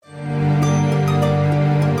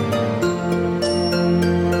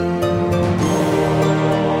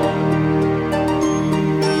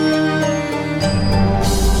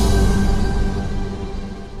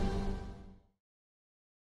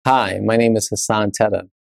Hi, my name is Hassan Teta.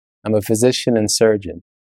 I'm a physician and surgeon,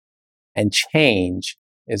 and change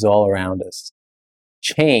is all around us.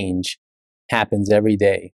 Change happens every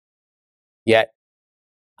day. Yet,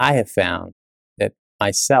 I have found that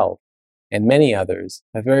myself and many others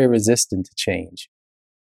are very resistant to change.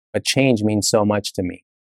 But change means so much to me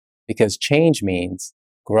because change means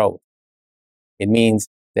growth. It means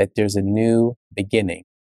that there's a new beginning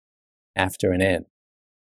after an end.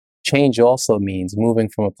 Change also means moving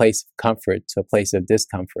from a place of comfort to a place of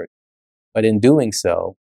discomfort. But in doing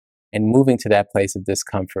so, and moving to that place of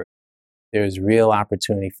discomfort, there is real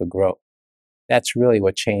opportunity for growth. That's really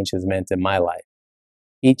what change has meant in my life.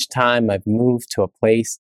 Each time I've moved to a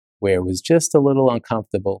place where it was just a little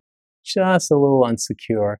uncomfortable, just a little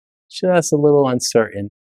insecure, just a little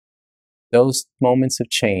uncertain, those moments of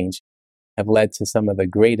change have led to some of the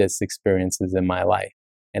greatest experiences in my life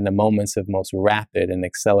and the moments of most rapid and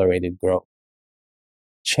accelerated growth.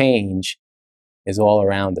 Change is all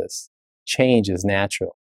around us. Change is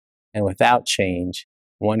natural. And without change,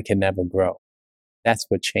 one can never grow. That's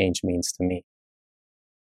what change means to me.